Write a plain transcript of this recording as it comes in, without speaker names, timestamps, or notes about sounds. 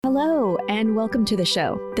Hello, and welcome to the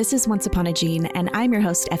show. This is Once Upon a Gene, and I'm your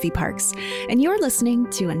host, Effie Parks, and you're listening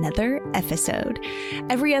to another episode.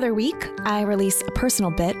 Every other week, I release a personal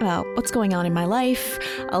bit about what's going on in my life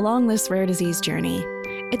along this rare disease journey.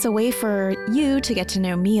 It's a way for you to get to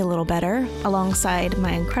know me a little better alongside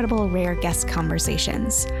my incredible rare guest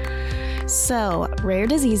conversations. So, Rare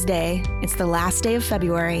Disease Day, it's the last day of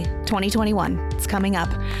February 2021. It's coming up,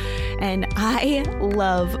 and I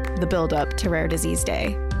love the build-up to Rare Disease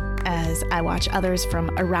Day, as I watch others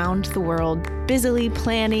from around the world busily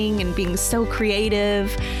planning and being so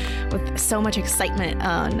creative with so much excitement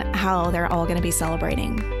on how they're all going to be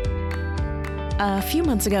celebrating. A few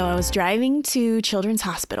months ago, I was driving to Children's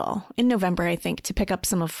Hospital in November, I think, to pick up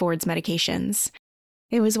some of Ford's medications.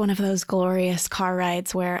 It was one of those glorious car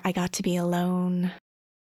rides where I got to be alone.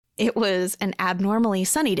 It was an abnormally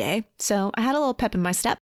sunny day, so I had a little pep in my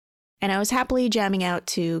step, and I was happily jamming out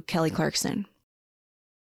to Kelly Clarkson.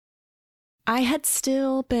 I had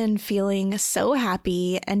still been feeling so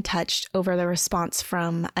happy and touched over the response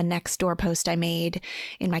from a Nextdoor post I made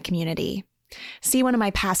in my community. See one of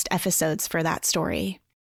my past episodes for that story.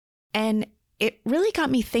 And it really got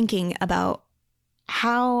me thinking about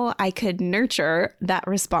how I could nurture that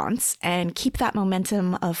response and keep that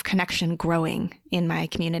momentum of connection growing in my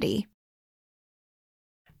community.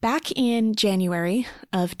 Back in January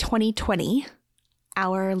of 2020,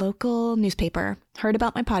 our local newspaper heard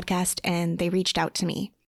about my podcast and they reached out to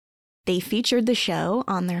me. They featured the show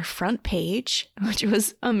on their front page, which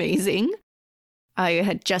was amazing. I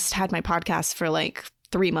had just had my podcast for like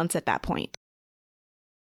 3 months at that point.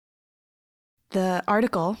 The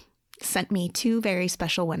article sent me two very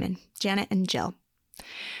special women, Janet and Jill.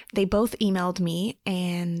 They both emailed me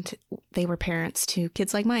and they were parents to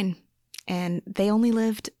kids like mine. And they only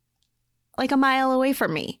lived like a mile away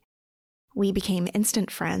from me. We became instant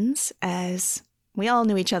friends as we all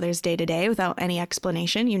knew each other's day to day without any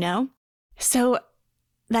explanation, you know. So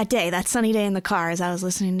that day, that sunny day in the car, as I was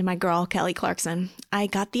listening to my girl, Kelly Clarkson, I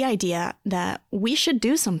got the idea that we should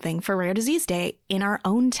do something for Rare Disease Day in our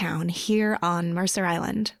own town here on Mercer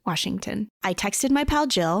Island, Washington. I texted my pal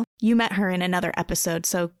Jill. You met her in another episode,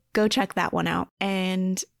 so go check that one out.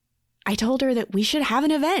 And I told her that we should have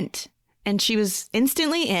an event. And she was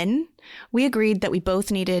instantly in. We agreed that we both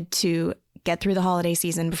needed to get through the holiday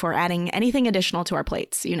season before adding anything additional to our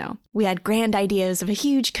plates, you know. We had grand ideas of a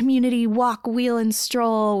huge community walk, wheel, and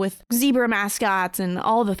stroll with zebra mascots and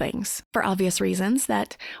all the things. For obvious reasons,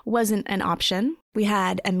 that wasn't an option. We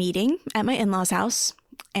had a meeting at my in-laws' house,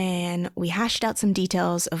 and we hashed out some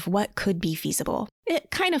details of what could be feasible. It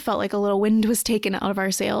kind of felt like a little wind was taken out of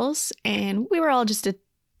our sails, and we were all just a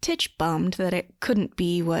titch bummed that it couldn't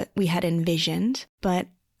be what we had envisioned. But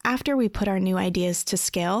after we put our new ideas to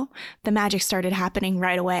scale, the magic started happening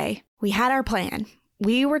right away. We had our plan.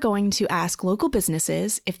 We were going to ask local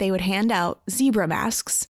businesses if they would hand out zebra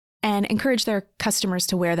masks and encourage their customers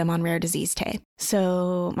to wear them on Rare Disease Day.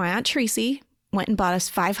 So my Aunt Tracy went and bought us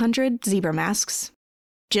 500 zebra masks.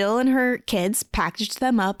 Jill and her kids packaged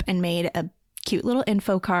them up and made a cute little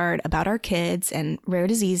info card about our kids and Rare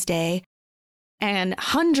Disease Day. And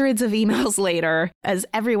hundreds of emails later, as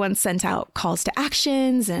everyone sent out calls to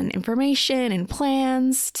actions and information and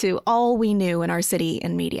plans to all we knew in our city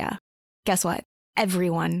and media. Guess what?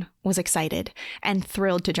 Everyone was excited and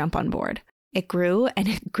thrilled to jump on board. It grew, and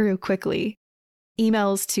it grew quickly.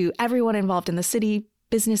 Emails to everyone involved in the city,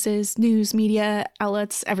 businesses, news, media,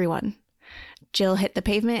 outlets, everyone. Jill hit the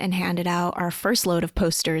pavement and handed out our first load of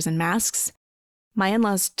posters and masks. My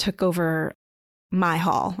in-laws took over my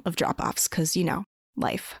haul of drop-offs because, you know,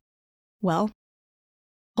 life. Well,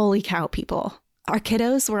 holy cow, people. Our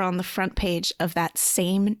kiddos were on the front page of that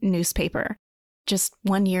same newspaper just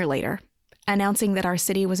 1 year later, announcing that our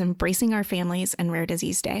city was embracing our families and Rare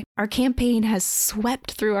Disease Day. Our campaign has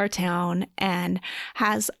swept through our town and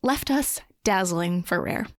has left us dazzling for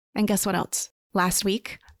Rare. And guess what else? Last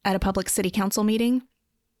week, at a public city council meeting,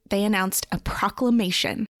 they announced a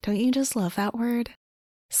proclamation. Don't you just love that word?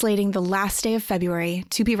 Slating the last day of February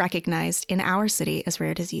to be recognized in our city as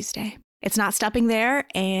Rare Disease Day. It's not stopping there,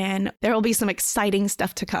 and there will be some exciting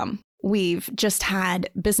stuff to come. We've just had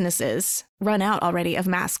businesses run out already of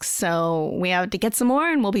masks, so we have to get some more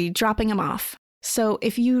and we'll be dropping them off. So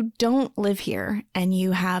if you don't live here and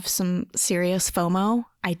you have some serious FOMO,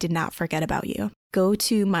 I did not forget about you. Go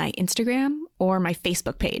to my Instagram or my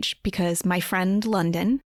Facebook page because my friend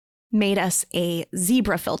London made us a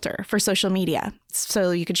zebra filter for social media.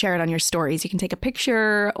 So you could share it on your stories. You can take a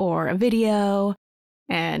picture or a video,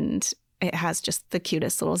 and it has just the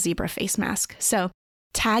cutest little zebra face mask. So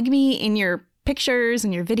tag me in your pictures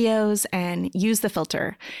and your videos and use the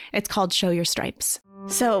filter. It's called Show Your Stripes.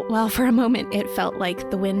 So, while for a moment it felt like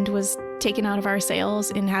the wind was taken out of our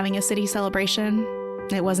sails in having a city celebration,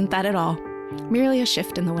 it wasn't that at all. Merely a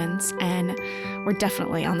shift in the winds, and we're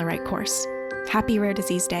definitely on the right course. Happy Rare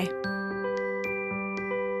Disease Day.